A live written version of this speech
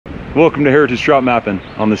Welcome to Heritage Trout Mapping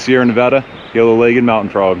on the Sierra Nevada yellow-legged mountain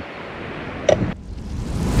frog.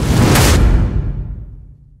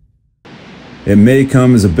 It may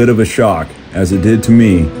come as a bit of a shock, as it did to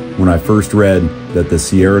me when I first read that the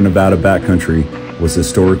Sierra Nevada backcountry was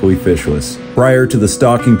historically fishless. Prior to the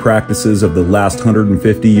stocking practices of the last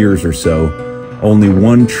 150 years or so, only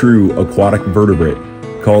one true aquatic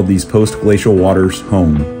vertebrate called these post-glacial waters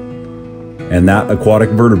home. And that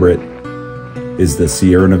aquatic vertebrate is the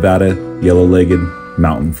Sierra Nevada yellow-legged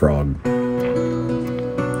mountain frog.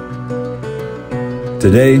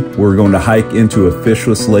 Today, we're going to hike into a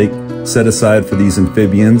fishless lake set aside for these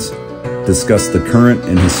amphibians, discuss the current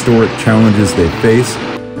and historic challenges they face,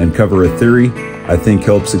 and cover a theory I think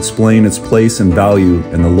helps explain its place and value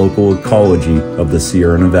in the local ecology of the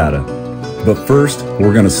Sierra Nevada. But first,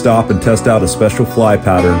 we're going to stop and test out a special fly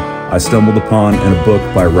pattern I stumbled upon in a book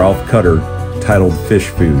by Ralph Cutter titled Fish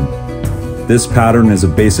Food. This pattern is a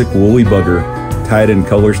basic woolly bugger tied in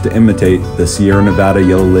colors to imitate the Sierra Nevada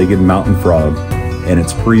yellow-legged mountain frog in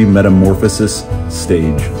its pre-metamorphosis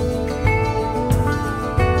stage.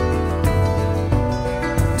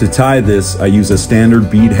 To tie this, I use a standard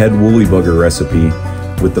beadhead woolly bugger recipe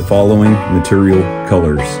with the following material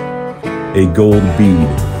colors: a gold bead,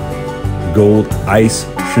 gold ice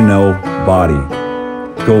chenille body,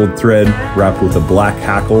 gold thread wrapped with a black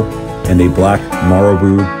hackle, and a black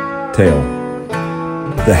marabou tail.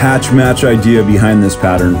 The hatch-match idea behind this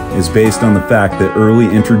pattern is based on the fact that early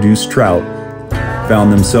introduced trout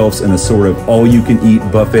found themselves in a sort of all-you-can-eat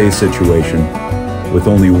buffet situation with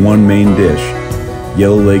only one main dish: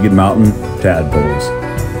 yellow-legged mountain tadpoles.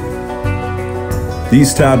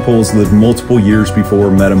 These tadpoles live multiple years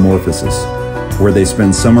before metamorphosis, where they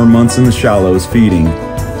spend summer months in the shallows feeding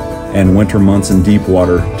and winter months in deep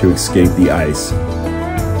water to escape the ice.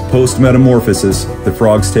 Post-metamorphosis, the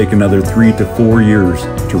frogs take another 3 to 4 years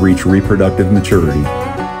to reach reproductive maturity.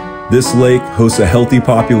 This lake hosts a healthy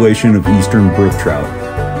population of eastern brook trout.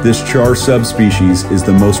 This char subspecies is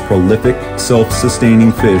the most prolific,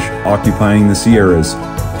 self-sustaining fish occupying the Sierras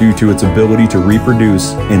due to its ability to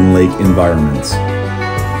reproduce in lake environments.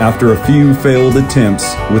 After a few failed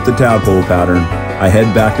attempts with the tadpole pattern, I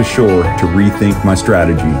head back to shore to rethink my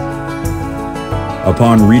strategy.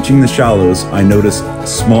 Upon reaching the shallows, I notice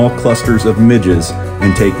small clusters of midges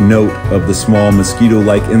and take note of the small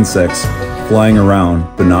mosquito-like insects flying around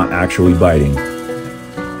but not actually biting.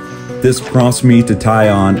 This prompts me to tie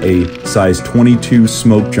on a size 22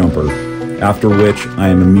 smoke jumper, after which I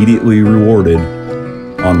am immediately rewarded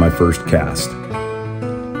on my first cast.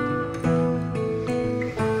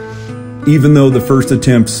 Even though the first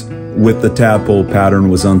attempts with the tadpole pattern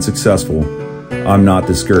was unsuccessful, I'm not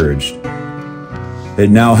discouraged. It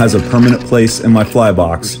now has a permanent place in my fly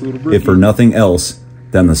box, if for nothing else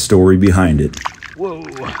than the story behind it. Whoa.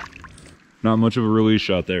 Not much of a release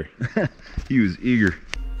shot there. He was eager.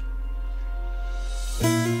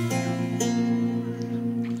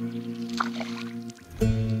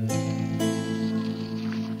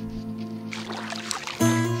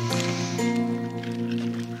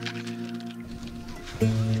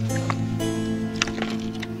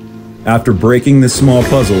 After breaking this small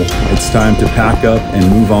puzzle, it's time to pack up and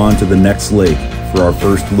move on to the next lake for our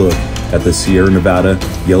first look at the Sierra Nevada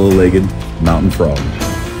yellow-legged mountain frog.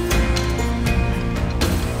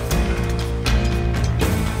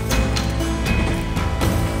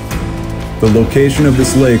 The location of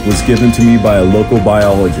this lake was given to me by a local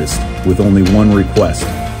biologist with only one request,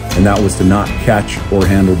 and that was to not catch or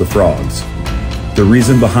handle the frogs. The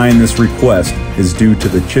reason behind this request is due to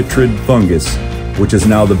the chytrid fungus, which is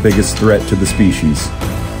now the biggest threat to the species.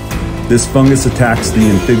 This fungus attacks the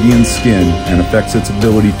amphibian's skin and affects its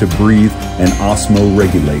ability to breathe and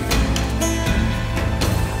osmoregulate.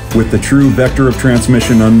 With the true vector of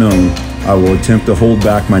transmission unknown, I will attempt to hold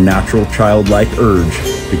back my natural childlike urge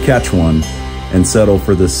to catch one and settle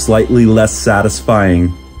for the slightly less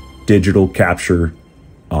satisfying digital capture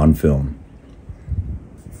on film.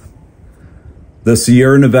 The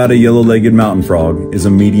Sierra Nevada yellow-legged mountain frog is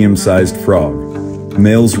a medium-sized frog.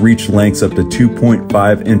 Males reach lengths up to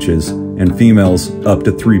 2.5 inches and females up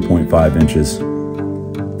to 3.5 inches.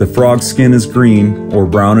 The frog's skin is green or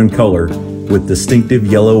brown in color with distinctive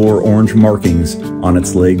yellow or orange markings on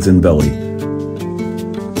its legs and belly.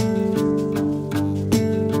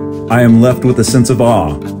 I am left with a sense of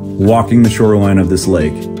awe walking the shoreline of this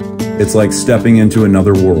lake. It's like stepping into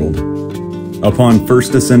another world. Upon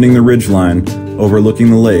first ascending the ridgeline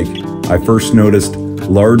overlooking the lake, I first noticed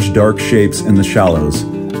large dark shapes in the shallows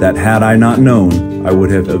that, had I not known, I would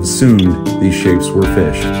have assumed these shapes were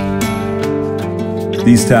fish.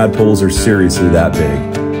 These tadpoles are seriously that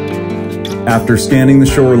big. After scanning the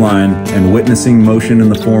shoreline and witnessing motion in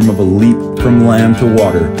the form of a leap from land to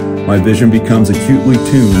water, my vision becomes acutely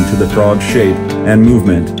tuned to the frog's shape and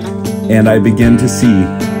movement, and I begin to see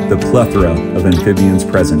the plethora of amphibians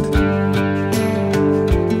present.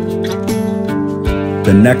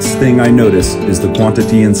 The next thing I notice is the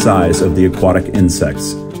quantity and size of the aquatic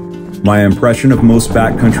insects. My impression of most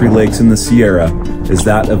backcountry lakes in the Sierra is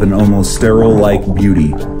that of an almost sterile-like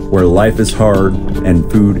beauty, where life is hard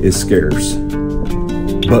and food is scarce.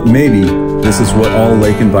 But maybe this is what all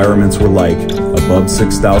lake environments were like above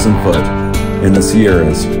 6,000 foot in the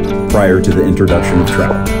Sierras prior to the introduction of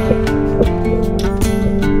trout.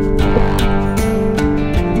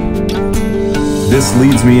 This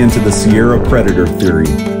leads me into the Sierra predator theory,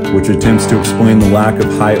 which attempts to explain the lack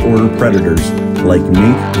of high-order predators like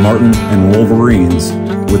mink, marten, and wolverines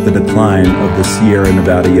with the decline of the Sierra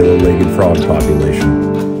Nevada yellow-legged frog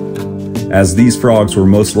population, as these frogs were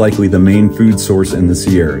most likely the main food source in the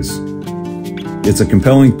Sierras. It's a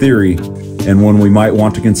compelling theory, and one we might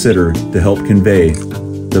want to consider to help convey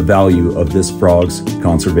the value of this frog's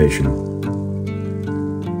conservation.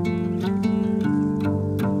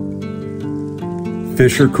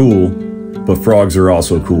 Fish are cool, but frogs are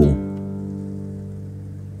also cool.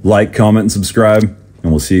 Like, comment, and subscribe,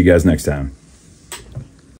 and we'll see you guys next time.